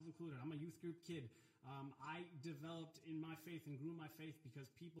included. I'm a youth group kid. I developed in my faith and grew my faith because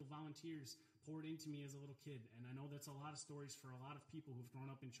people, volunteers, poured into me as a little kid. And I know that's a lot of stories for a lot of people who've grown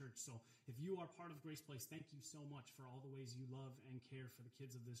up in church. So if you are part of Grace Place, thank you so much for all the ways you love and care for the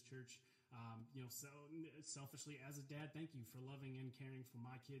kids of this church. So selfishly as a dad, thank you for loving and caring for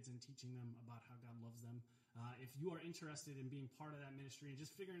my kids and teaching them about how God loves them. If you are interested in being part of that ministry and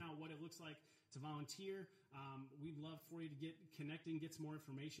just figuring out what it looks like to volunteer, we'd love for you to get connecting, get some more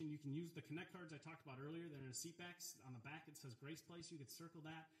information. You can use the Connect cards I talked about earlier. They're in a seat backs. On the back it says Grace Place. You could circle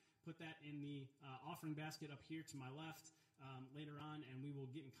that, put that in the offering basket up here to my left later on, and we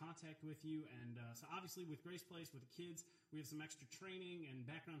will get in contact with you. And so obviously with Grace Place, with the kids, we have some extra training and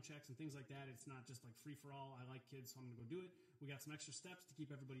background checks and things like that. It's not just like free-for-all. I like kids, so I'm going to go do it. We got some extra steps to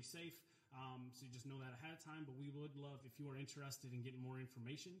keep everybody safe, so you just know that ahead of time. But we would love, if you are interested in getting more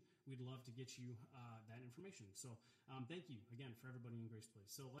information, we'd love to get you that information. So thank you, again, for everybody in Grace Place.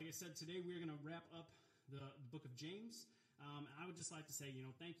 So like I said, today we're going to wrap up the book of James. And I would just like to say,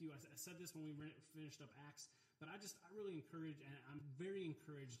 thank you. I said this when we finished up Acts, but I really encourage, and I'm very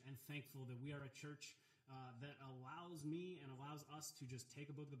encouraged and thankful that we are a church that allows me and allows us to just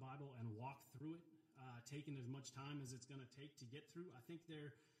take a book of the Bible and walk through it, taking as much time as it's going to take to get through. I think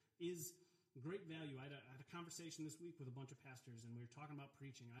there is great value. I had a conversation this week with a bunch of pastors, and we were talking about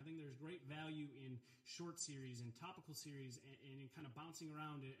preaching. I think there's great value in short series and topical series and in kind of bouncing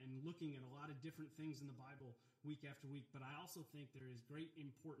around and looking at a lot of different things in the Bible week after week. But I also think there is great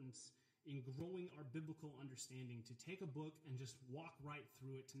importance in growing our biblical understanding, to take a book and just walk right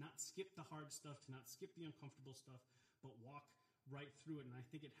through it, to not skip the hard stuff, to not skip the uncomfortable stuff, but walk right through it. And I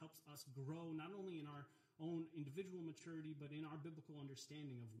think it helps us grow not only in our own individual maturity, but in our biblical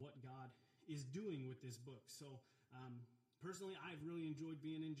understanding of what God is doing with this book. So personally, I've really enjoyed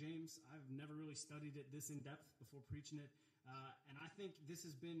being in James. I've never really studied it this in depth before preaching it. And I think this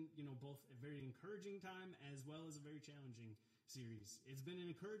has been, both a very encouraging time as well as a very challenging series. It's been an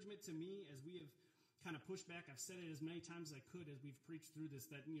encouragement to me as we have kind of pushed back. I've said it as many times as I could as we've preached through this,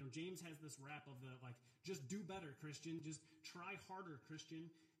 that, James has this rap of the, just do better, Christian, just try harder, Christian.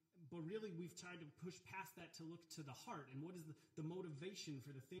 But really, we've tried to push past that to look to the heart and what is the motivation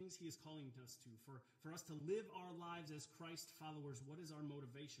for the things he is calling us to, for us to live our lives as Christ followers. What is our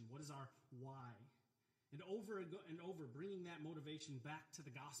motivation? What is our why? And over and over, bringing that motivation back to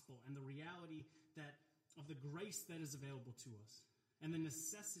the gospel and the reality of the grace that is available to us, and the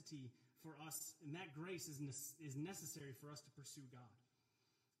necessity for us, and that grace is necessary for us to pursue God.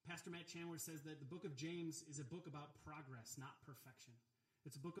 Pastor Matt Chandler says that the book of James is a book about progress, not perfection.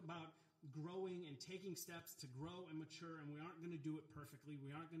 It's a book about growing and taking steps to grow and mature, and we aren't going to do it perfectly.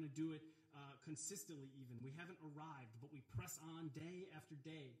 We aren't going to do it consistently even. We haven't arrived, but we press on day after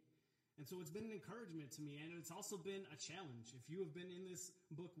day. And so it's been an encouragement to me, and it's also been a challenge. If you have been in this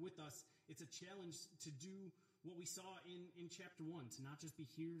book with us, it's a challenge to do what we saw in chapter 1, to not just be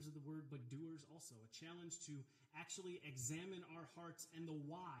hearers of the word, but doers also. A challenge to actually examine our hearts and the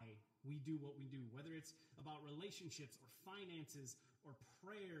why we do what we do, whether it's about relationships or finances or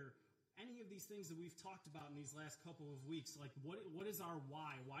prayer, any of these things that we've talked about in these last couple of weeks. Like, what is our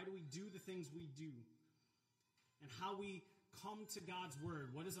why? Why do we do the things we do? And how we come to God's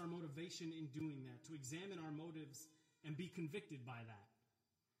word. What is our motivation in doing that? To examine our motives and be convicted by that.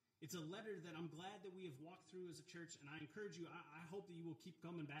 It's a letter that I'm glad that we have walked through as a church, and I encourage you, I hope that you will keep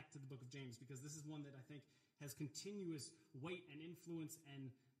coming back to the book of James, because this is one that I think has continuous weight and influence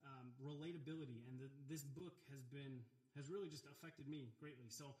and relatability, and this book has really just affected me greatly.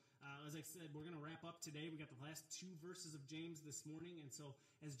 So as I said, we're going to wrap up today. We got the last 2 verses of James this morning, and so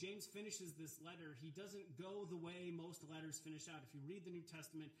as James finishes this letter, he doesn't go the way most letters finish out. If you read the New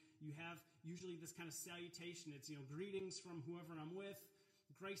Testament, you have usually this kind of salutation. It's, greetings from whoever I'm with,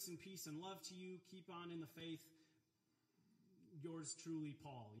 grace and peace and love to you, keep on in the faith, yours truly,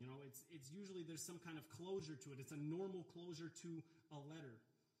 Paul. It's usually there's some kind of closure to it. It's a normal closure to a letter.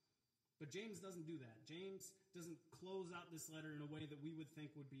 But James doesn't do that. James doesn't close out this letter in a way that we would think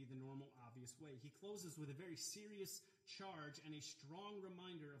would be the normal, obvious way. He closes with a very serious charge and a strong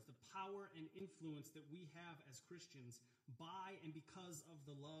reminder of the power and influence that we have as Christians by and because of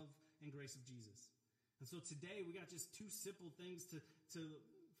the love and grace of Jesus. And so today we got just 2 simple things to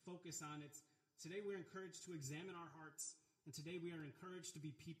focus on. Today we're encouraged to examine our hearts, and today we are encouraged to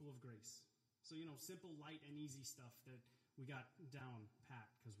be people of grace. So, simple, light, and easy stuff that we got down pat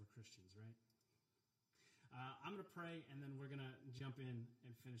because we're Christians, right? I'm going to pray, and then we're going to jump in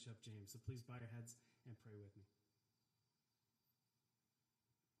and finish up James. So please bow your heads and pray with me.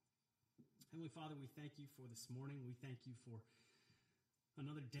 Heavenly Father, we thank you for this morning. We thank you for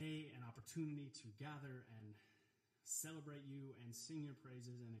another day and opportunity to gather and celebrate you and sing your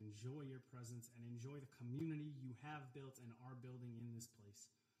praises and enjoy your presence and enjoy the community you have built and are building in this place.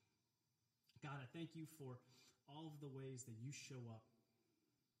 God, I thank you for all of the ways that you show up.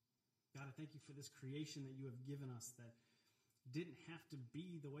 God, I thank you for this creation that you have given us that didn't have to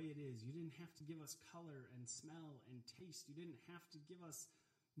be the way it is. You didn't have to give us color and smell and taste. You didn't have to give us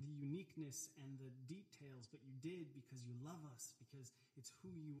the uniqueness and the details, but you did because you love us, because it's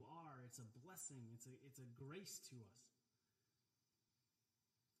who you are. It's a blessing. It's a grace to us.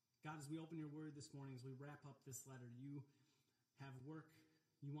 God, as we open your word this morning, as we wrap up this letter, you have work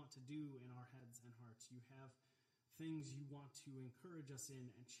you want to do in our heads and hearts. You have things you want to encourage us in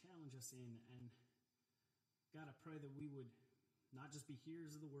and challenge us in. And God, I pray that we would not just be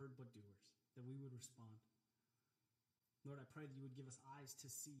hearers of the word, but doers, that we would respond. Lord, I pray that you would give us eyes to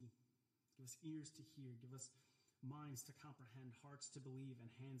see, give us ears to hear, give us minds to comprehend, hearts to believe, and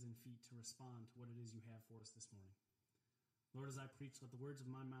hands and feet to respond to what it is you have for us this morning. Lord, as I preach, let the words of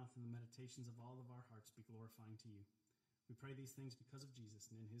my mouth and the meditations of all of our hearts be glorifying to you. We pray these things because of Jesus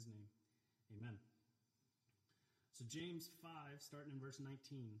and in his name. Amen. So James 5, starting in verse 19.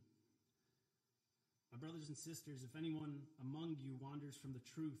 My brothers and sisters, if anyone among you wanders from the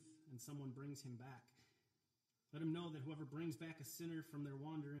truth and someone brings him back, let him know that whoever brings back a sinner from their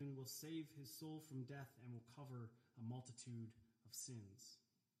wandering will save his soul from death and will cover a multitude of sins.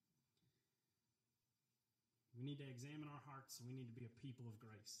 We need to examine our hearts, and we need to be a people of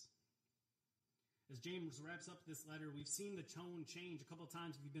grace. As James wraps up this letter, we've seen the tone change a couple of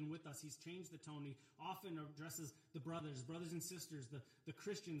times. If you've been with us, he's changed the tone. He often addresses the brothers and sisters, the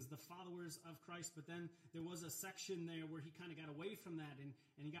Christians, the followers of Christ. But then there was a section there where he kind of got away from that, and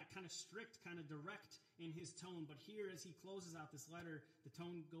he got kind of strict, kind of direct in his tone. But here, as he closes out this letter, the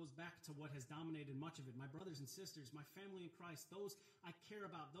tone goes back to what has dominated much of it. My brothers and sisters, my family in Christ, those I care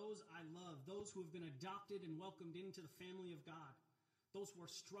about, those I love, those who have been adopted and welcomed into the family of God. Those who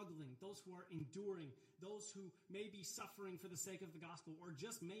are struggling, those who are enduring, those who may be suffering for the sake of the gospel, or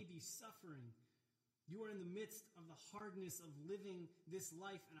just may be suffering. You are in the midst of the hardness of living this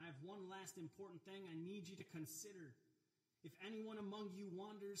life, and I have one last important thing I need you to consider. If anyone among you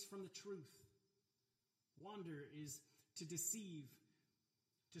wanders from the truth, wander is to deceive,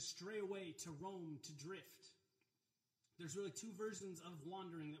 to stray away, to roam, to drift. There's really two versions of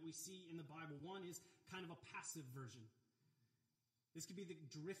wandering that we see in the Bible. One is kind of a passive version. This could be the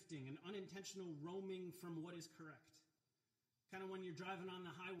drifting, an unintentional roaming from what is correct. Kind of when you're driving on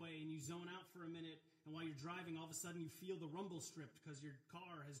the highway and you zone out for a minute, and while you're driving, all of a sudden you feel the rumble strip because your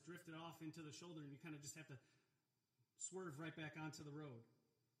car has drifted off into the shoulder and you kind of just have to swerve right back onto the road.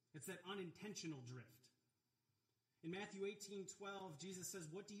 It's that unintentional drift. In Matthew 18:12, Jesus says,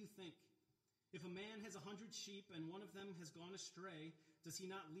 "What do you think? If a man has 100 sheep and one of them has gone astray, does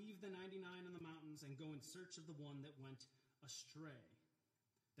he not leave the 99 in the mountains and go in search of the one that went astray?"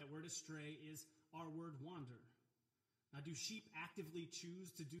 That word astray is our word wander. Now, do sheep actively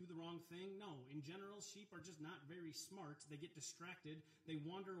choose to do the wrong thing? No. In general, sheep are just not very smart. They get distracted. They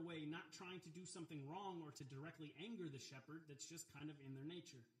wander away, not trying to do something wrong or to directly anger the shepherd. That's just kind of in their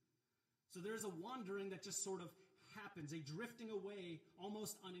nature. So there's a wandering that just sort of happens, a drifting away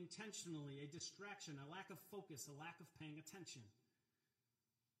almost unintentionally, a distraction, a lack of focus, a lack of paying attention.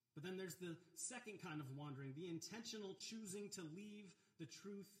 But then there's the second kind of wandering, the intentional choosing to leave the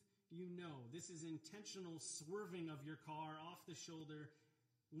truth you know. This is intentional swerving of your car off the shoulder,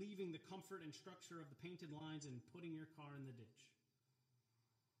 leaving the comfort and structure of the painted lines and putting your car in the ditch.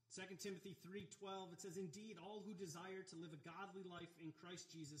 2 Timothy 3:12, it says, "Indeed, all who desire to live a godly life in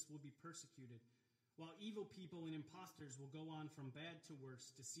Christ Jesus will be persecuted, while evil people and impostors will go on from bad to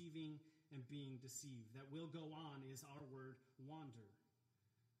worse, deceiving and being deceived." That "will go on" is our word wander.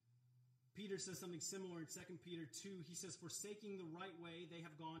 Peter says something similar in 2 Peter 2. He says, "Forsaking the right way, they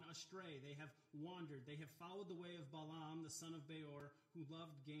have gone astray. They have wandered. They have followed the way of Balaam, the son of Beor, who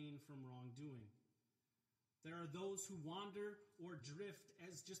loved gain from wrongdoing." There are those who wander or drift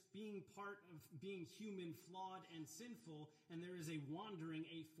as just being part of being human, flawed, and sinful, and there is a wandering,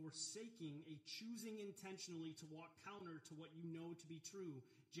 a forsaking, a choosing intentionally to walk counter to what you know to be true.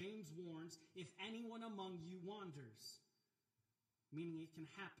 James warns, if anyone among you wanders, meaning it can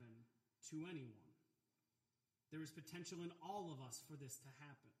happen to anyone. There is potential in all of us for this to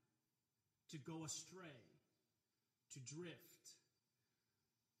happen, to go astray, to drift,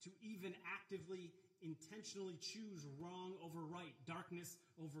 to even actively, intentionally choose wrong over right, darkness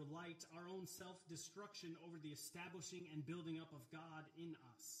over light, our own self-destruction over the establishing and building up of God in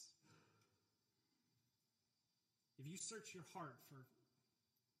us. If you search your heart for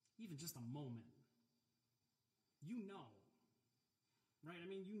even just a moment, you know. Right? I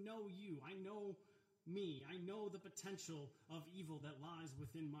mean, you know you. I know me. I know the potential of evil that lies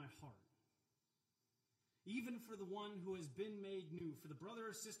within my heart. Even for the one who has been made new, for the brother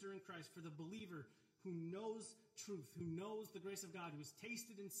or sister in Christ, for the believer who knows truth, who knows the grace of God, who has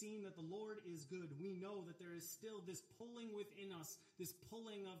tasted and seen that the Lord is good, we know that there is still this pulling within us, this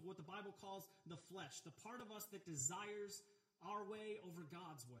pulling of what the Bible calls the flesh, the part of us that desires our way over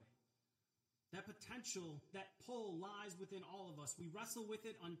God's way. That potential, that pull lies within all of us. We wrestle with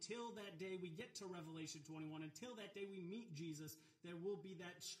it until that day we get to Revelation 21. Until that day we meet Jesus, there will be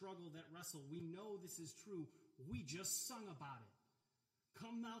that struggle, that wrestle. We know this is true. We just sung about it.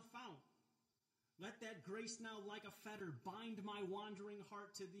 Come thou fount. Let that grace now like a fetter bind my wandering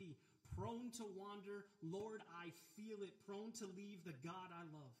heart to thee. Prone to wander, Lord, I feel it. Prone to leave the God I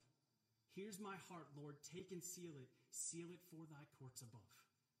love. Here's my heart, Lord. Take and seal it. Seal it for thy courts above.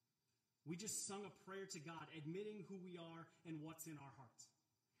 We just sung a prayer to God, admitting who we are and what's in our hearts.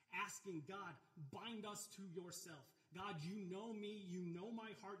 Asking God, bind us to yourself. God, you know me, you know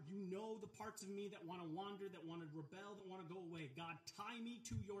my heart, you know the parts of me that want to wander, that want to rebel, that want to go away. God, tie me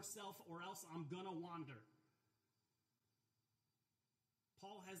to yourself or else I'm going to wander.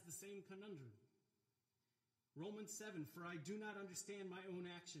 Paul has the same conundrum. Romans 7, for I do not understand my own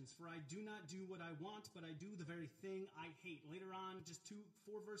actions, for I do not do what I want, but I do the very thing I hate. Later on, just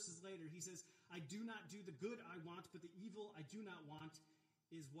 4 verses later, he says, I do not do the good I want, but the evil I do not want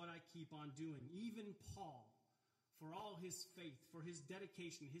is what I keep on doing. Even Paul, for all his faith, for his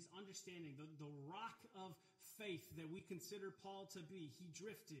dedication, his understanding, the rock of faith that we consider Paul to be, he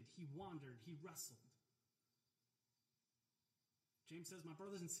drifted, he wandered, he wrestled. James says, my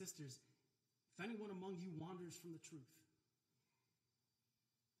brothers and sisters, if anyone among you wanders from the truth,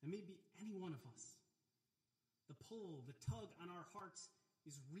 it may be any one of us, the pull, the tug on our hearts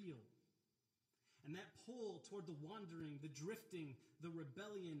is real. And that pull toward the wandering, the drifting, the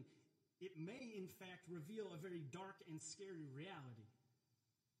rebellion, it may in fact reveal a very dark and scary reality.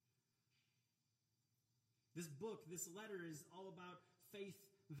 This book, this letter is all about faith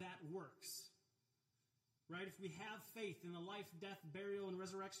that works. Right? If we have faith in the life, death, burial, and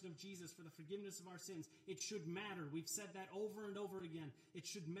resurrection of Jesus for the forgiveness of our sins, it should matter. We've said that over and over again. It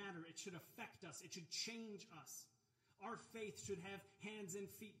should matter. It should affect us. It should change us. Our faith should have hands and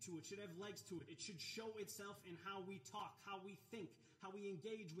feet to it, should have legs to it. It should show itself in how we talk, how we think, how we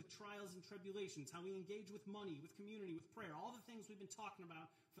engage with trials and tribulations, how we engage with money, with community, with prayer, all the things we've been talking about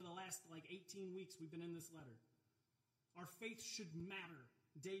for the last 18 weeks we've been in this letter. Our faith should matter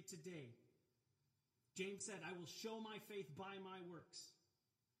day to day. James said, I will show my faith by my works.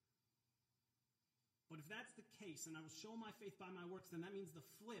 But if that's the case, and I will show my faith by my works, then that means the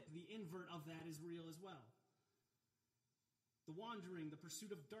flip, the invert of that is real as well. The wandering, the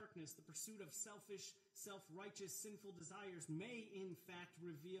pursuit of darkness, the pursuit of selfish, self-righteous, sinful desires may in fact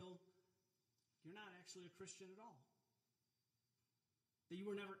reveal you're not actually a Christian at all. That you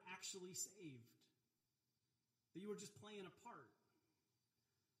were never actually saved. That you were just playing a part.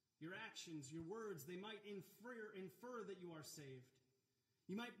 Your actions, your words, they might infer that you are saved.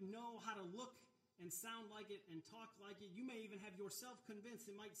 You might know how to look and sound like it and talk like it. You may even have yourself convinced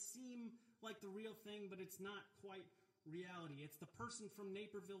it might seem like the real thing, but it's not quite reality. It's the person from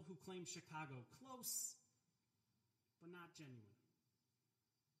Naperville who claims Chicago. Close, but not genuine.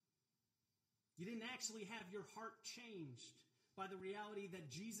 You didn't actually have your heart changed by the reality that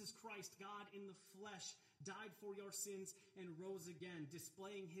Jesus Christ, God in the flesh, died for your sins and rose again,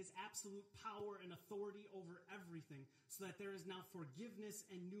 displaying his absolute power and authority over everything, so that there is now forgiveness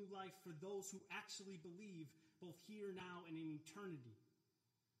and new life for those who actually believe, both here, now, and in eternity.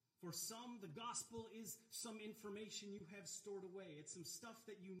 For some, the gospel is some information you have stored away. It's some stuff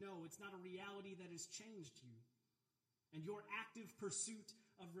that you know. It's not a reality that has changed you. And your active pursuit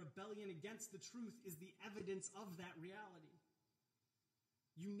of rebellion against the truth is the evidence of that reality.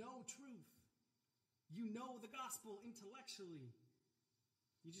 You know truth. You know the gospel intellectually.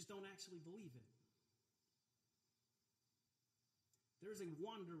 You just don't actually believe it. There's a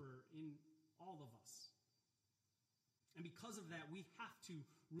wanderer in all of us. And because of that, we have to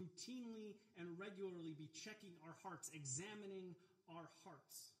routinely and regularly be checking our hearts, examining our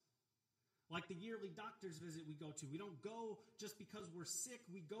hearts. Like the yearly doctor's visit we go to. We don't go just because we're sick.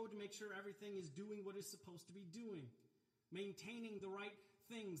 We go to make sure everything is doing what it's supposed to be doing. Maintaining the right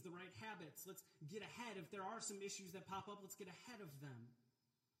things, the right habits. Let's get ahead. If there are some issues that pop up, let's get ahead of them.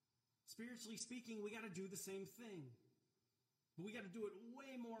 Spiritually speaking, we got to do the same thing. But we got to do it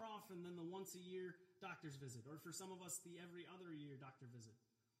way more often than the once a year doctor's visit, or for some of us, the every other year doctor visit.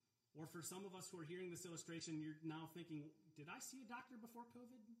 Or for some of us who are hearing this illustration, you're now thinking, did I see a doctor before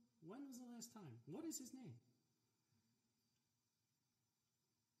COVID? When was the last time? What is his name?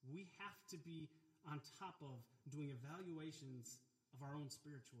 We have to be on top of doing evaluations of our own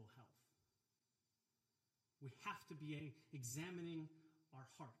spiritual health. We have to be examining our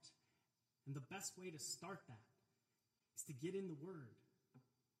heart. And the best way to start that is to get in the Word.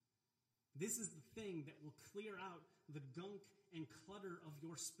 This is the thing that will clear out the gunk and clutter of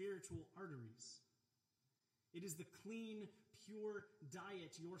your spiritual arteries. It is the clean, pure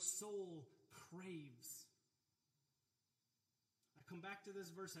diet your soul craves. I come back to this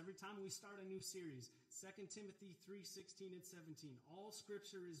verse every time we start a new series. 2 Timothy 3:16 and 17. All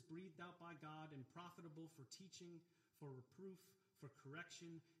scripture is breathed out by God and profitable for teaching, for reproof, for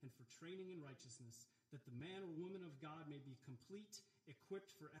correction, and for training in righteousness, that the man or woman of God may be complete,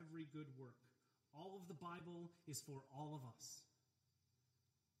 equipped for every good work. All of the Bible is for all of us.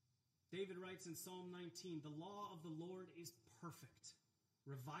 David writes in Psalm 19, the law of the Lord is perfect,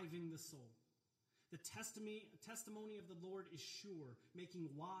 reviving the soul. The testimony of the Lord is sure, making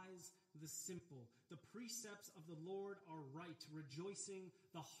wise the simple. The precepts of the Lord are right, rejoicing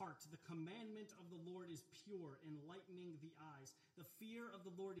the heart. The commandment of the Lord is pure, enlightening the eyes. The fear of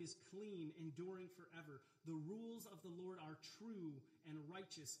the Lord is clean, enduring forever. The rules of the Lord are true and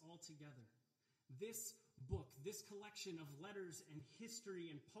righteous altogether. This book, this collection of letters and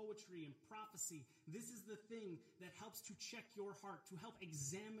history and poetry and prophecy, this is the thing that helps to check your heart, to help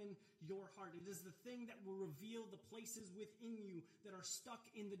examine your heart. It is the thing that will reveal the places within you that are stuck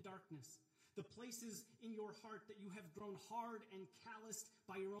in the darkness, the places in your heart that you have grown hard and calloused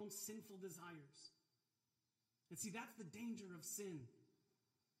by your own sinful desires. And see, that's the danger of sin.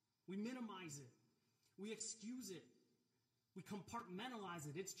 We minimize it. We excuse it. We compartmentalize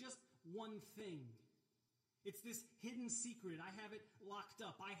it. It's just one thing. It's this hidden secret. I have it locked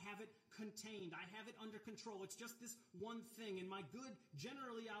up. I have it contained. I have it under control. It's just this one thing. And my good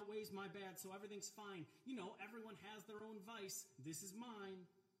generally outweighs my bad, so everything's fine. You know, everyone has their own vice. This is mine.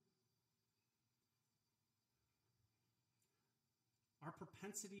 Our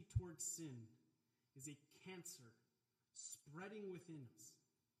propensity towards sin is a cancer spreading within us.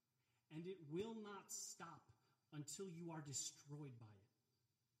 And it will not stop until you are destroyed by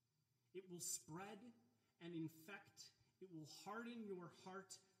it. It will spread and infect. It will harden your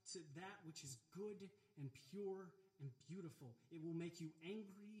heart to that which is good and pure and beautiful. It will make you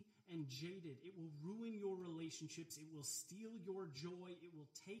angry and jaded. It will ruin your relationships. It will steal your joy. It will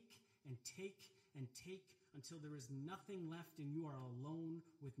take and take and take until there is nothing left and you are alone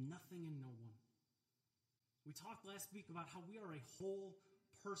with nothing and no one. We talked last week about how we are a whole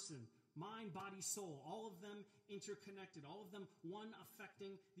person. Mind, body, soul, all of them interconnected, all of them one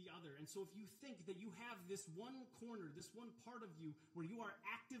affecting the other. And so if you think that you have this one corner, this one part of you where you are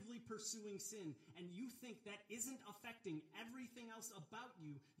actively pursuing sin, and you think that isn't affecting everything else about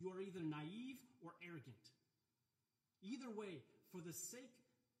you, you are either naive or arrogant. Either way, for the sake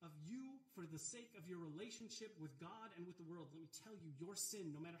of you, for the sake of your relationship with God and with the world, let me tell you, your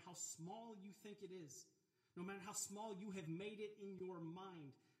sin, no matter how small you think it is, no matter how small you have made it in your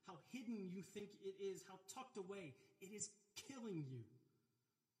mind, how hidden you think it is, how tucked away, it is killing you.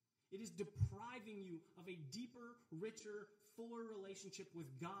 It is depriving you of a deeper, richer, fuller relationship with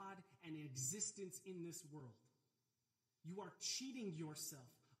God and existence in this world. You are cheating yourself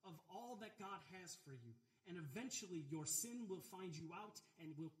of all that God has for you. And eventually your sin will find you out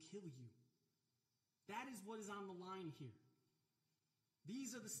and will kill you. That is what is on the line here.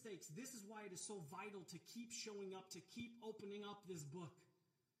 These are the stakes. This is why it is so vital to keep showing up, to keep opening up this book.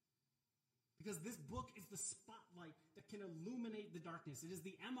 Because this book is the spotlight that can illuminate the darkness. It is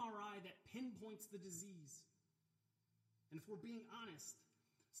the MRI that pinpoints the disease. And if we're being honest,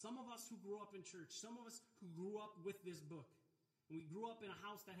 some of us who grew up in church, some of us who grew up with this book, and we grew up in a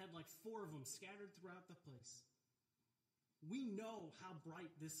house that had like 4 of them scattered throughout the place, we know how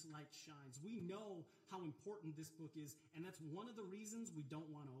bright this light shines. We know how important this book is, and that's one of the reasons we don't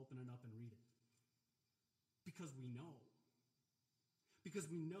want to open it up and read it. Because we know. Because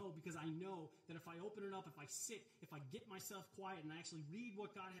I know that if I open it up, if I sit, if I get myself quiet and I actually read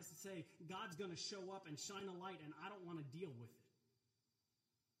what God has to say, God's going to show up and shine a light, and I don't want to deal with it.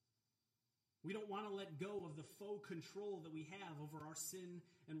 We don't want to let go of the faux control that we have over our sin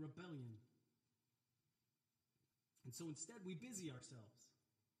and rebellion. And so instead, we busy ourselves.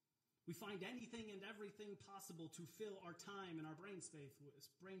 We find anything and everything possible to fill our time and our brain space with.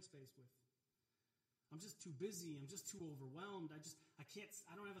 I'm just too busy. I'm just too overwhelmed. I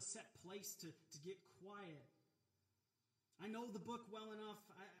don't have a set place to get quiet. I know the book well enough.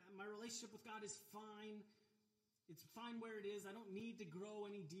 My relationship with God is fine. It's fine where it is. I don't need to grow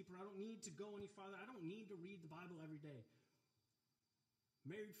any deeper. I don't need to go any farther. I don't need to read the Bible every day.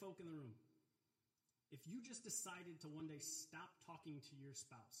 Married folk in the room. If you just decided to one day stop talking to your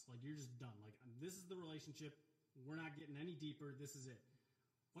spouse, like you're just done, like this is the relationship, we're not getting any deeper, this is it.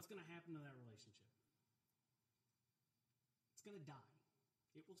 What's going to happen to that relationship? It's going to die.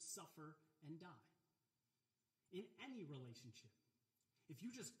 It will suffer and die. In any relationship, if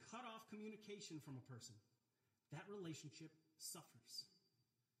you just cut off communication from a person, that relationship suffers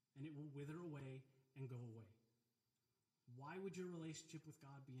and it will wither away and go away. Why would your relationship with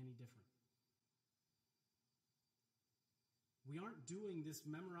God be any different? We aren't doing this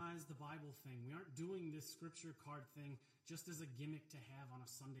memorize the Bible thing. We aren't doing this scripture card thing just as a gimmick to have on a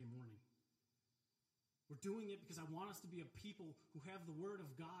Sunday morning. We're doing it because I want us to be a people who have the Word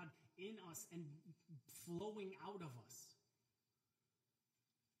of God in us and flowing out of us.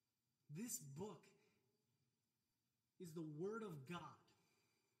 This book is the Word of God.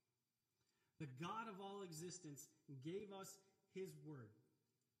 The God of all existence gave us His Word.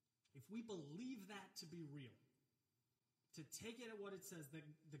 If we believe that to be real, to take it at what it says, that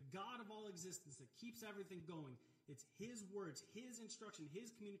the God of all existence that keeps everything going, it's His words, His instruction,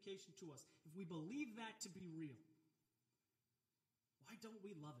 His communication to us. If we believe that to be real, why don't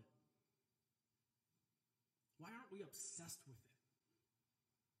we love it? Why aren't we obsessed with it?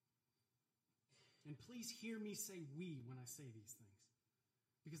 And please hear me say we when I say these things,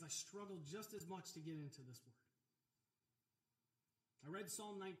 because I struggle just as much to get into this word. I read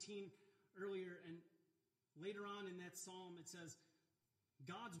Psalm 19 earlier, and later on in that psalm it says,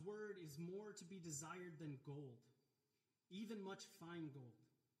 God's word is more to be desired than gold, even much fine gold,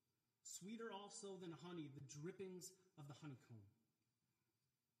 sweeter also than honey, the drippings of the honeycomb.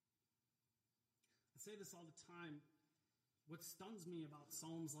 I say this all the time. What stuns me about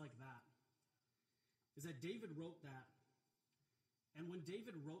psalms like that is that David wrote that. And when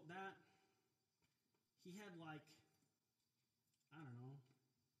David wrote that, he had like, I don't know,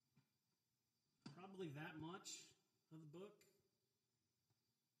 probably that much of the book.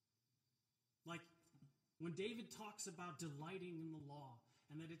 Like, when David talks about delighting in the law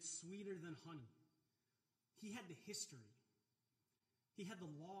and that it's sweeter than honey, he had the history. He had the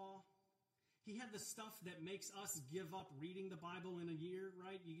law. He had the stuff that makes us give up reading the Bible in a year,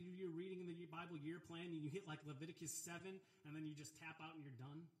 right? You're reading the Bible year plan, and you hit like Leviticus 7, and then you just tap out and you're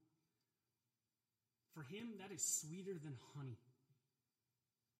done. For him, that is sweeter than honey.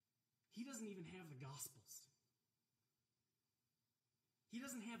 He doesn't even have the Gospels. He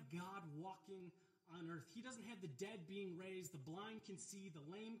doesn't have God walking on earth. He doesn't have the dead being raised, the blind can see, the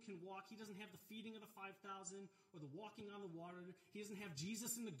lame can walk. He doesn't have the feeding of the 5,000 or the walking on the water. He doesn't have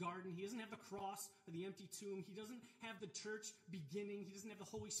Jesus in the garden. He doesn't have the cross or the empty tomb. He doesn't have the church beginning. He doesn't have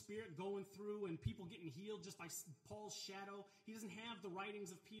the Holy Spirit going through and people getting healed just by Paul's shadow. He doesn't have the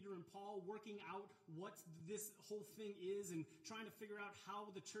writings of Peter and Paul working out what this whole thing is and trying to figure out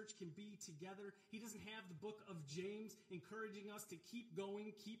how the church can be together. He doesn't have the book of James encouraging us to keep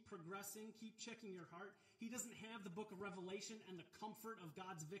going, keep progressing, keep checking your heart. He doesn't have the book of Revelation and the comfort of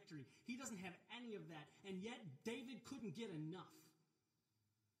God's victory. He doesn't have any of that. And yet, David couldn't get enough.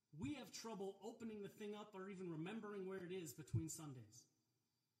 We have trouble opening the thing up or even remembering where it is between Sundays.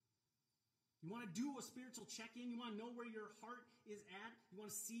 You want to do a spiritual check-in? You want to know where your heart is at? You want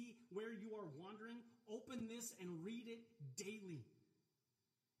to see where you are wandering? Open this and read it daily.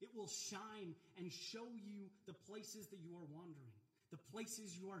 It will shine and show you the places that you are wandering, the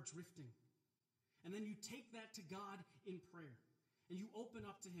places you are drifting. And then you take that to God in prayer. And you open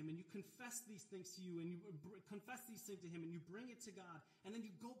up to Him and you confess these things to you and you confess these things to Him and you bring it to God. And then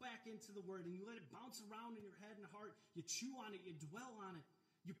you go back into the Word and you let it bounce around in your head and heart. You chew on it. You dwell on it.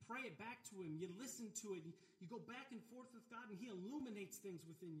 You pray it back to Him. You listen to it. You go back and forth with God and He illuminates things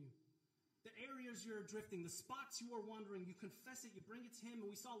within you. The areas you're drifting, the spots you are wandering, you confess it. You bring it to Him. And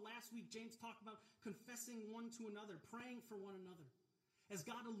we saw last week James talk about confessing one to another, praying for one another. As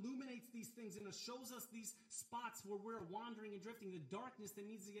God illuminates these things and shows us these spots where we're wandering and drifting, the darkness that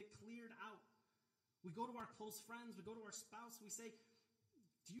needs to get cleared out. We go to our close friends, we go to our spouse, we say,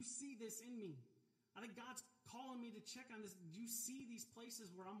 do you see this in me? I think God's calling me to check on this. Do you see these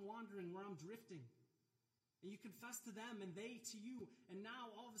places where I'm wandering, where I'm drifting? And you confess to them and they to you. And now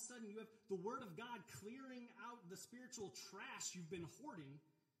all of a sudden you have the Word of God clearing out the spiritual trash you've been hoarding.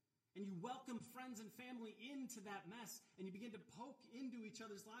 And you welcome friends and family into that mess, and you begin to poke into each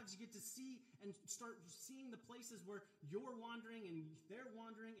other's lives. You get to see and start seeing the places where you're wandering and they're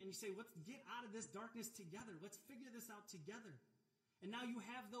wandering, and you say, let's get out of this darkness together. Let's figure this out together. And now you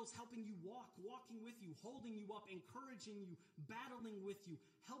have those helping you walk, walking with you, holding you up, encouraging you, battling with you,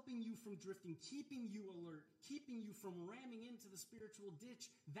 helping you from drifting, keeping you alert, keeping you from ramming into the spiritual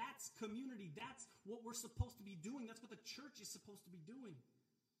ditch. That's community. That's what we're supposed to be doing. That's what the church is supposed to be doing.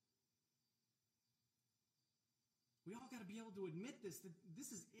 We all got to be able to admit this, that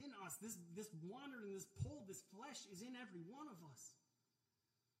this is in us. This wandering, this pull, this flesh is in every one of us.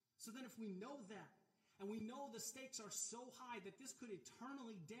 So then if we know that, and we know the stakes are so high that this could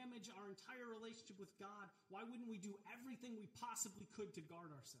eternally damage our entire relationship with God, why wouldn't we do everything we possibly could to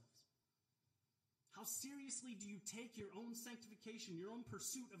guard ourselves? How seriously do you take your own sanctification, your own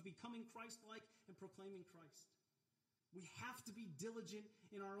pursuit of becoming Christ-like and proclaiming Christ? We have to be diligent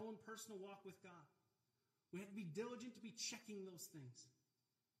in our own personal walk with God. We have to be diligent to be checking those things.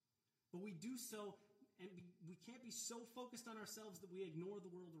 But we do so, and we can't be so focused on ourselves that we ignore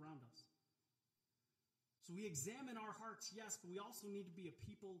the world around us. So we examine our hearts, yes, but we also need to be a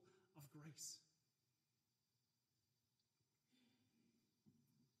people of grace.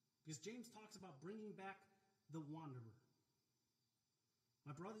 Because James talks about bringing back the wanderer.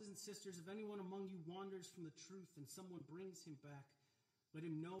 My brothers and sisters, if anyone among you wanders from the truth and someone brings him back, let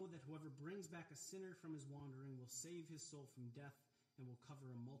him know that whoever brings back a sinner from his wandering will save his soul from death and will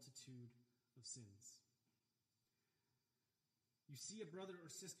cover a multitude of sins. You see a brother or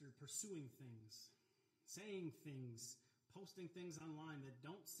sister pursuing things, saying things, posting things online that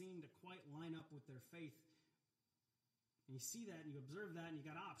don't seem to quite line up with their faith. And you see that and you observe that and you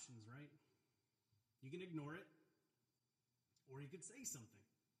got options, right? You can ignore it, or you could say something.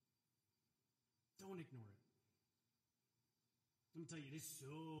 Don't ignore it. Let me tell you, it is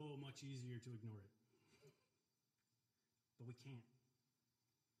so much easier to ignore it. But we can't.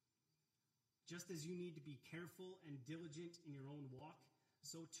 Just as you need to be careful and diligent in your own walk,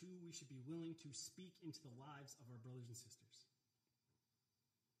 so too we should be willing to speak into the lives of our brothers and sisters.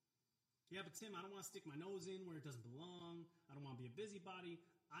 Yeah, but Tim, I don't want to stick my nose in where it doesn't belong. I don't want to be a busybody.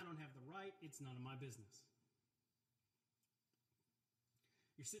 I don't have the right. It's none of my business.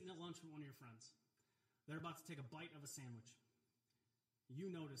 You're sitting at lunch with one of your friends. They're about to take a bite of a sandwich.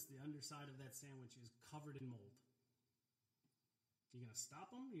 You notice the underside of that sandwich is covered in mold. You going to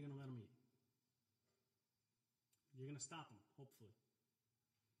stop them, or you going to let them eat? You're going to stop them, hopefully.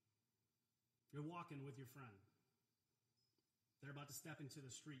 You're walking with your friend. They're about to step into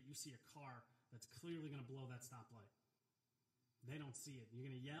the street. You see a car that's clearly going to blow that stoplight. They don't see it. You're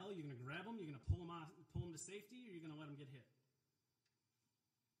going to yell, you're going to grab them, you're going to pull them to safety, or you're going to let them get hit.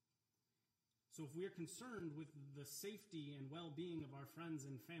 So if we're concerned with the safety and well-being of our friends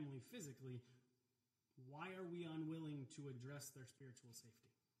and family physically, why are we unwilling to address their spiritual safety?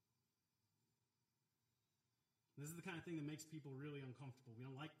 This is the kind of thing that makes people really uncomfortable. We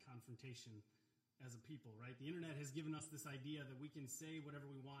don't like confrontation as a people, right? The internet has given us this idea that we can say whatever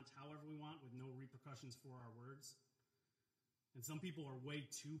we want, however we want, with no repercussions for our words. And some people are way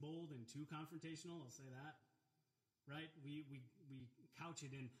too bold and too confrontational, I'll say that, right? We couch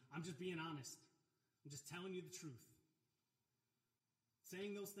it in, I'm just being honest. I'm just telling you the truth.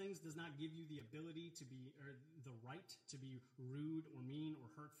 Saying those things does not give you the ability to be, or the right to be rude or mean or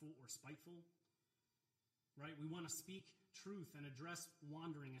hurtful or spiteful, right? We want to speak truth and address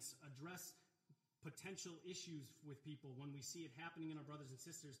wandering, address potential issues with people when we see it happening in our brothers and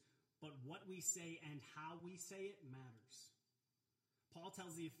sisters, but what we say and how we say it matters. Paul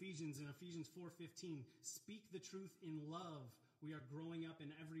tells the Ephesians in Ephesians 4:15, speak the truth in love. We are growing up in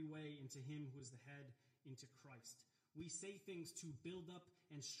every way into him who is the head, into Christ. We say things to build up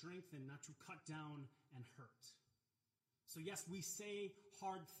and strengthen, not to cut down and hurt. So yes, we say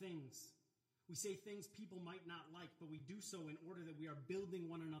hard things. We say things people might not like, but we do so in order that we are building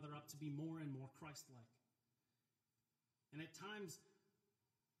one another up to be more and more Christ-like. And at times,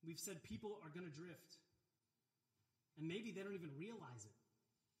 we've said people are going to drift. And maybe they don't even realize it.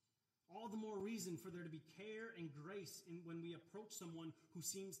 All the more reason for there to be care and grace when we approach someone who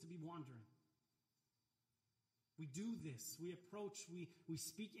seems to be wandering. We do this. We approach, we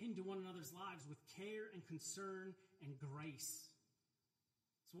speak into one another's lives with care and concern and grace.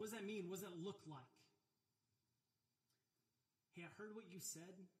 So what does that mean? What does that look like? Hey, I heard what you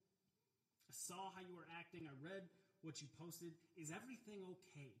said. I saw how you were acting. I read what you posted. Is everything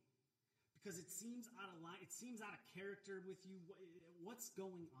okay? Because it seems out of line. It seems out of character with you. What's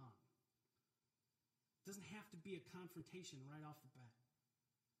going on? It doesn't have to be a confrontation right off the bat.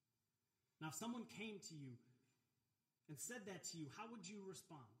 Now, if someone came to you and said that to you, how would you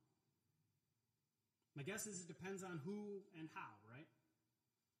respond? My guess is it depends on who and how, right?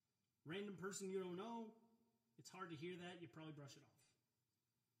 Random person you don't know, it's hard to hear that. You probably brush it off.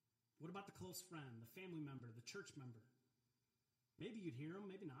 What about the close friend, the family member, the church member? Maybe you'd hear them,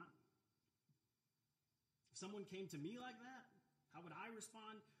 maybe not. If someone came to me like that, how would I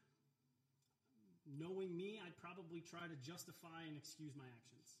respond? Knowing me, I'd probably try to justify and excuse my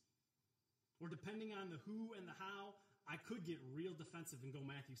actions. Or depending on the who and the how, I could get real defensive and go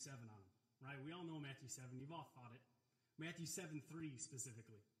Matthew 7 on them. right? We all know Matthew 7. You've all thought it. Matthew 7:3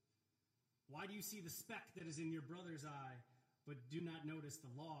 specifically. Why do you see the speck that is in your brother's eye, but do not notice the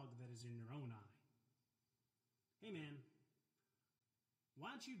log that is in your own eye? Hey, man, why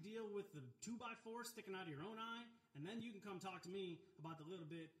don't you deal with the 2x4 sticking out of your own eye, and then you can come talk to me about the little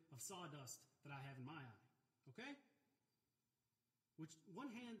bit of sawdust that I have in my eye, okay? Which, one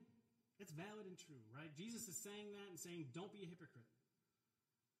hand, it's valid and true, right? Jesus is saying that and saying, don't be a hypocrite.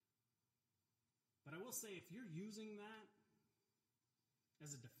 But I will say, if you're using that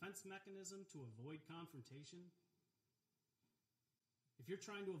as a defense mechanism to avoid confrontation, if you're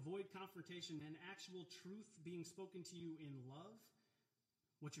trying to avoid confrontation and actual truth being spoken to you in love,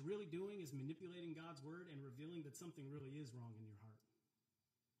 what you're really doing is manipulating God's word and revealing that something really is wrong in your heart.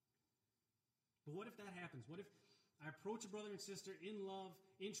 But what if that happens? What if I approach a brother and sister in love,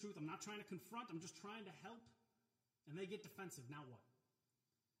 in truth? I'm not trying to confront, I'm just trying to help, and they get defensive. Now what?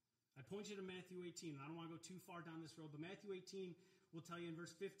 I point you to Matthew 18, and I don't want to go too far down this road, but Matthew 18 will tell you in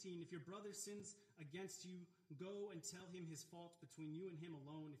verse 15, if your brother sins against you, go and tell him his fault between you and him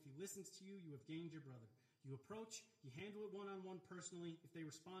alone. If he listens to you, you have gained your brother. You approach, you handle it one-on-one personally. If they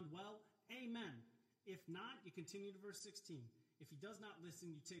respond well, amen. If not, you continue to verse 16. If he does not listen,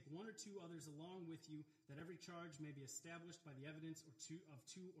 you take one or two others along with you, that every charge may be established by the evidence of two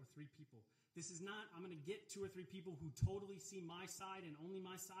or three people. This is not, I'm going to get 2 or 3 people who totally see my side and only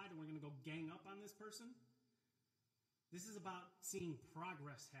my side, and we're going to go gang up on this person. This is about seeing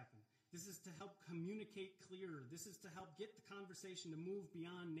progress happen. This is to help communicate clearer. This is to help get the conversation to move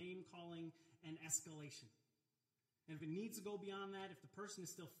beyond name-calling and escalation. And if it needs to go beyond that, if the person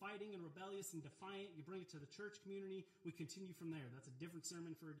is still fighting and rebellious and defiant, you bring it to the church community. We continue from there. That's a different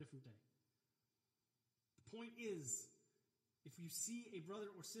sermon for a different day. The point is, if you see a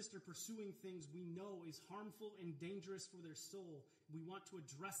brother or sister pursuing things we know is harmful and dangerous for their soul, we want to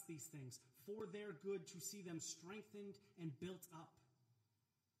address these things for their good, to see them strengthened and built up.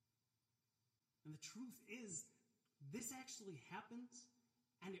 And the truth is, this actually happens,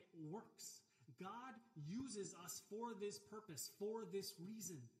 and it works. God uses us for this purpose, for this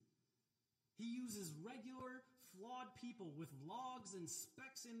reason. He uses regular, flawed people with logs and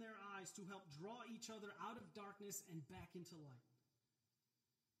specks in their eyes to help draw each other out of darkness and back into light.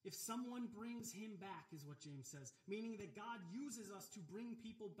 If someone brings him back, is what James says, meaning that God uses us to bring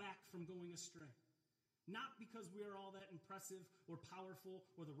people back from going astray. Not because we are all that impressive or powerful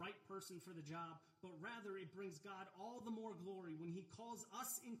or the right person for the job, but rather it brings God all the more glory when he calls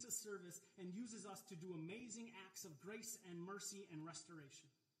us into service and uses us to do amazing acts of grace and mercy and restoration.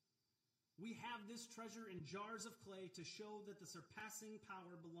 We have this treasure in jars of clay to show that the surpassing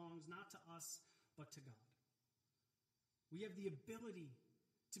power belongs not to us, but to God. We have the ability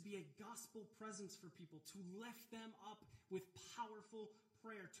to be a gospel presence for people, to lift them up with powerful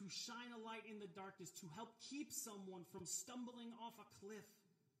prayer, to shine a light in the darkness, to help keep someone from stumbling off a cliff,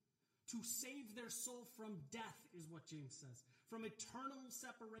 to save their soul from death, is what James says, from eternal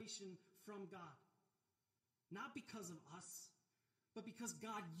separation from God. Not because of us, but because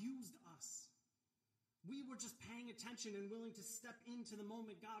God used us. We were just paying attention and willing to step into the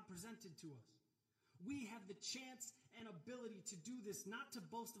moment God presented to us. We have the chance and ability to do this, not to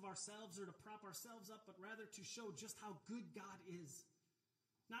boast of ourselves or to prop ourselves up, but rather to show just how good God is.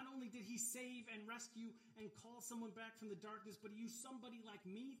 Not only did he save and rescue and call someone back from the darkness, but he used somebody like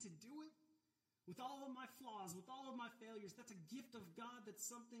me to do it. With all of my flaws, with all of my failures, that's a gift of God. That's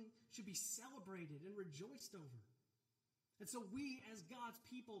something should be celebrated and rejoiced over. And so we, as God's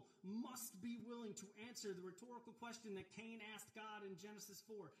people, must be willing to answer the rhetorical question that Cain asked God in Genesis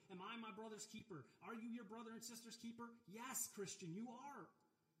 4. Am I my brother's keeper? Are you your brother and sister's keeper? Yes, Christian, you are.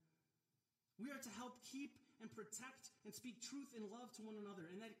 We are to help keep and protect and speak truth in love to one another,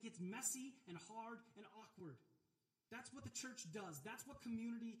 and that it gets messy and hard and awkward. That's what the church does. That's what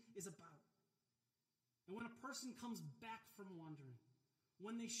community is about. And when a person comes back from wandering,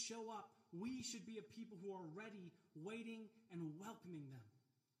 when they show up, we should be a people who are ready, waiting, and welcoming them.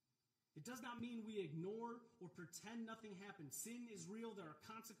 It does not mean we ignore or pretend nothing happened. Sin is real. There are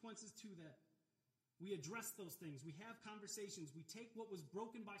consequences to that. We address those things. We have conversations. We take what was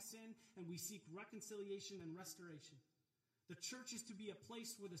broken by sin and we seek reconciliation and restoration. The church is to be a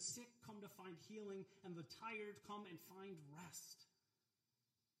place where the sick come to find healing and the tired come and find rest.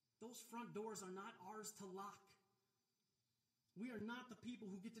 Those front doors are not ours to lock. We are not the people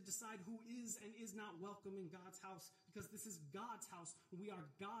who get to decide who is and is not welcome in God's house, because this is God's house. We are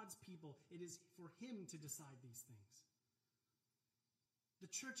God's people. It is for him to decide these things. The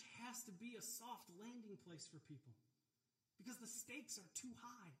church has to be a soft landing place for people because the stakes are too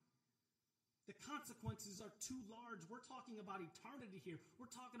high. The consequences are too large. We're talking about eternity here.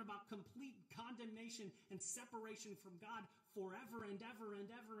 We're talking about complete condemnation and separation from God forever and ever and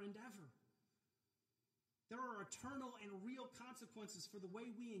ever and ever. There are eternal and real consequences for the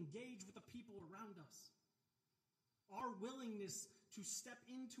way we engage with the people around us. Our willingness to step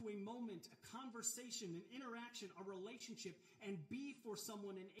into a moment, a conversation, an interaction, a relationship, and be for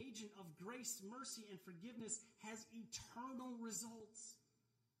someone an agent of grace, mercy, and forgiveness has eternal results.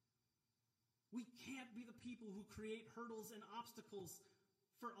 We can't be the people who create hurdles and obstacles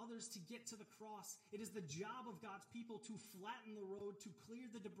for others to get to the cross. It is the job of God's people to flatten the road, to clear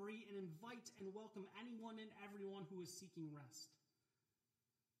the debris, and invite and welcome anyone and everyone who is seeking rest.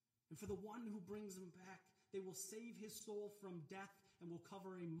 And for the one who brings them back, they will save his soul from death and will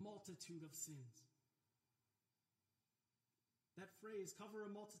cover a multitude of sins. That phrase, cover a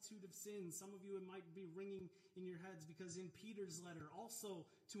multitude of sins, some of you, it might be ringing in your heads because in Peter's letter, also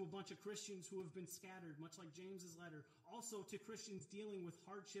to a bunch of Christians who have been scattered, much like James's letter, also to Christians dealing with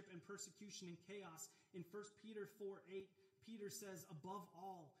hardship and persecution and chaos, in 1 Peter 4:8, Peter says, above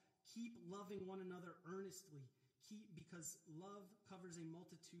all, keep loving one another earnestly, because love covers a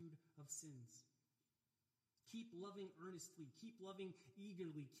multitude of sins. Keep loving earnestly, keep loving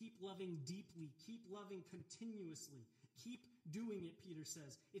eagerly, keep loving deeply, keep loving continuously. Keep doing it, Peter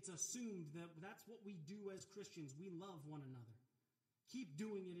says. It's assumed that that's what we do as Christians. We love one another. Keep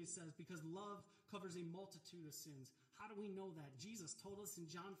doing it, he says, because love covers a multitude of sins. How do we know that? Jesus told us in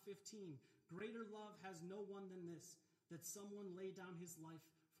John 15, greater love has no one than this, that someone lay down his life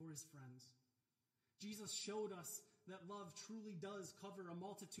for his friends. Jesus showed us that love truly does cover a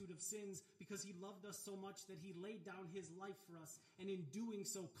multitude of sins because he loved us so much that he laid down his life for us, and in doing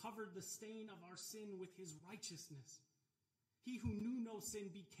so covered the stain of our sin with his righteousness. He who knew no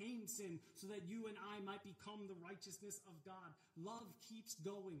sin became sin so that you and I might become the righteousness of God. Love keeps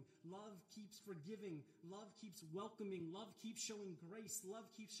going. Love keeps forgiving. Love keeps welcoming. Love keeps showing grace. Love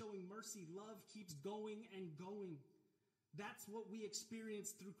keeps showing mercy. Love keeps going and going. That's what we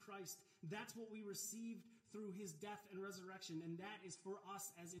experienced through Christ. That's what we received through his death and resurrection. And that is for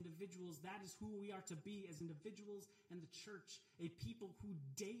us as individuals. That is who we are to be as individuals and the church. A people who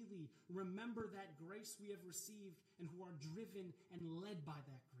daily remember that grace we have received and who are driven and led by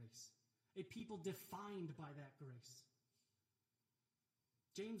that grace. A people defined by that grace.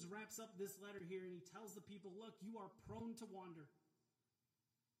 James wraps up this letter here and he tells the people, look, you are prone to wander.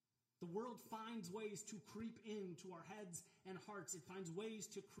 The world finds ways to creep into our heads and hearts. It finds ways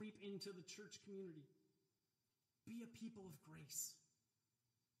to creep into the church community. Be a people of grace.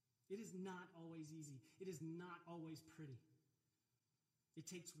 It is not always easy. It is not always pretty. It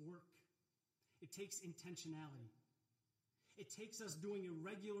takes work. It takes intentionality. It takes us doing a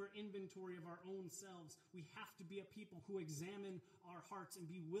regular inventory of our own selves. We have to be a people who examine our hearts and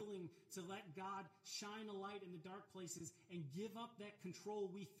be willing to let God shine a light in the dark places and give up that control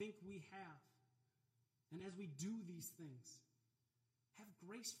we think we have. And as we do these things, have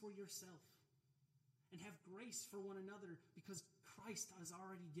grace for yourself and have grace for one another because Christ has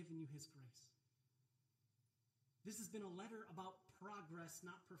already given you his grace. This has been a letter about progress,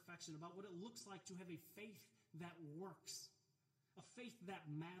 not perfection, about what it looks like to have a faith that works. A faith that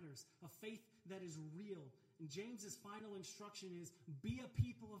matters, a faith that is real. And James's final instruction is, be a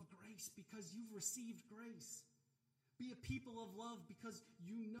people of grace because you've received grace. Be a people of love because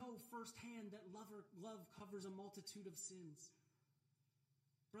you know firsthand that love covers a multitude of sins.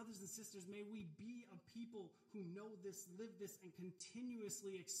 Brothers and sisters, may we be a people who know this, live this, and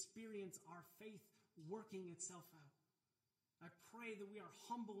continuously experience our faith working itself out. I pray that we are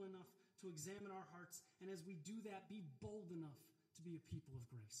humble enough to examine our hearts, and as we do that, be bold enough to be a people of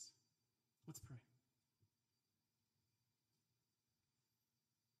grace. Let's pray.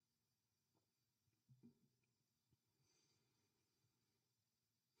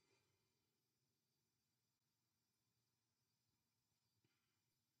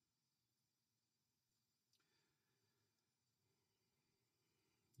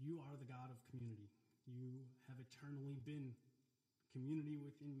 You are the God of community. You have eternally been community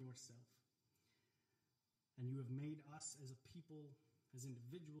within yourself. And you have made us as a people, as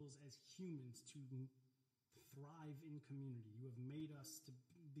individuals, as humans to thrive in community. You have made us to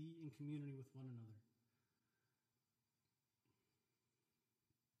be in community with one another.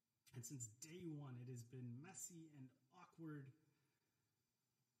 And since day one, it has been messy and awkward,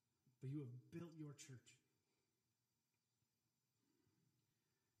 but you have built your church.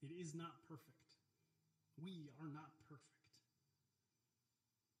 It is not perfect. We are not perfect.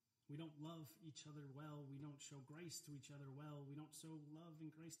 We don't love each other well. We don't show grace to each other well. We don't show love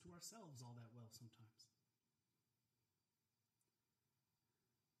and grace to ourselves all that well sometimes.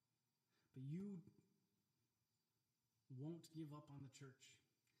 But But you won't give up on the church.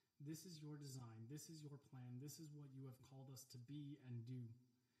 This is your design. This is your plan. This is what you have called us to be and do.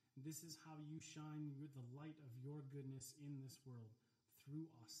 This is how you shine the light of your goodness in this world, through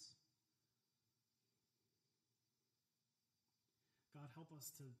us. God, help us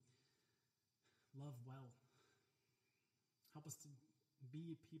to love well. Help us to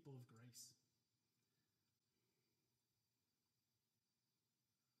be a people of grace.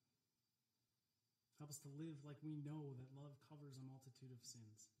 Help us to live like we know that love covers a multitude of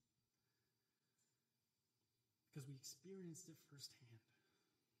sins. Because we experienced it firsthand.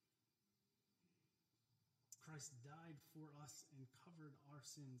 Christ died for us and covered our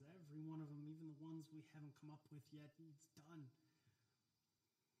sins. Every one of them, even the ones we haven't come up with yet, He's done.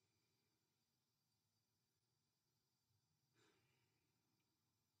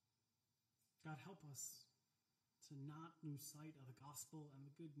 God, help us to not lose sight of the gospel and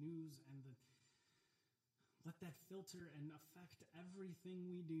the good news and let that filter and affect everything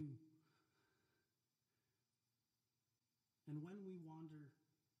we do. And when we wander,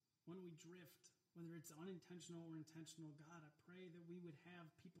 when we drift, whether it's unintentional or intentional, God, I pray that we would have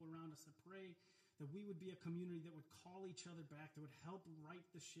people around us. I pray that we would be a community that would call each other back, that would help right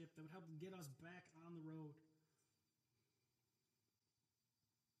the ship, that would help get us back on the road.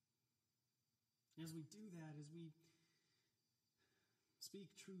 As we do that, as we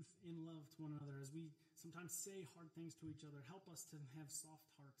speak truth in love to one another, as we sometimes say hard things to each other, help us to have soft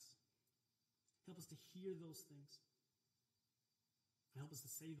hearts. Help us to hear those things. Help us to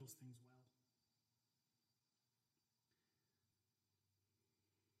say those things well.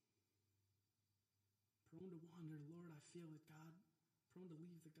 Prone to wander, Lord, I feel it, God. Prone to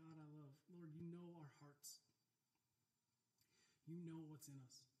leave the God I love. Lord, you know our hearts. You know what's in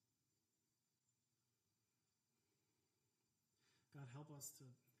us. God, help us to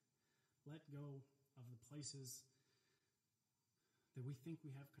let go of the places that we think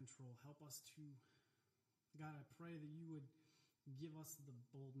we have control. Help us to, God, I pray that you would give us the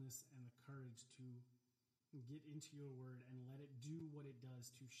boldness and the courage to get into your word and let it do what it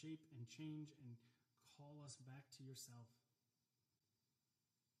does, to shape and change and call us back to yourself.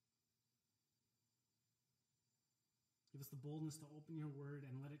 Give us the boldness to open your word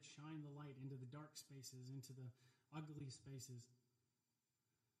and let it shine the light into the dark spaces, into the ugly spaces.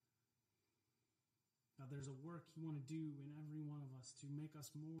 God, there's a work you want to do in every one of us to make us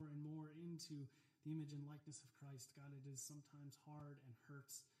more and more into the image and likeness of Christ. God, it is sometimes hard and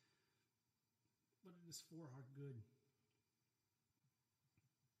hurts, but it is for our good.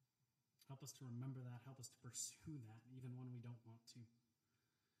 Help us to remember that. Help us to pursue that, even when we don't want to.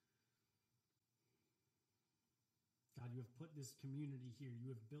 God, you have put this community here. You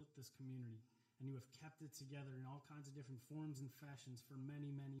have built this community, and you have kept it together in all kinds of different forms and fashions for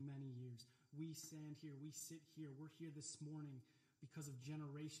many, many, many years. We stand here. We sit here. We're here this morning because of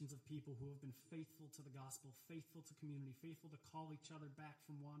generations of people who have been faithful to the gospel, faithful to community, faithful to call each other back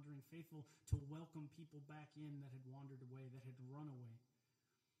from wandering, faithful to welcome people back in that had wandered away, that had run away.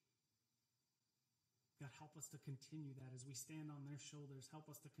 God, help us to continue that as we stand on their shoulders. Help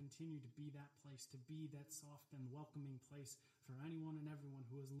us to continue to be that place, to be that soft and welcoming place for anyone and everyone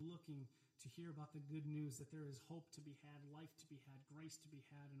who is looking to hear about the good news that there is hope to be had, life to be had, grace to be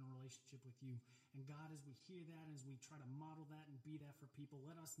had in a relationship with you. And God, as we hear that, as we try to model that and be that for people,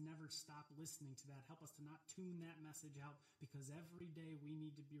 let us never stop listening to that. Help us to not tune that message out, because every day we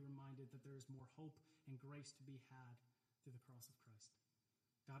need to be reminded that there is more hope and grace to be had through the cross of Christ.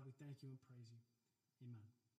 God, we thank you and praise you. Amen.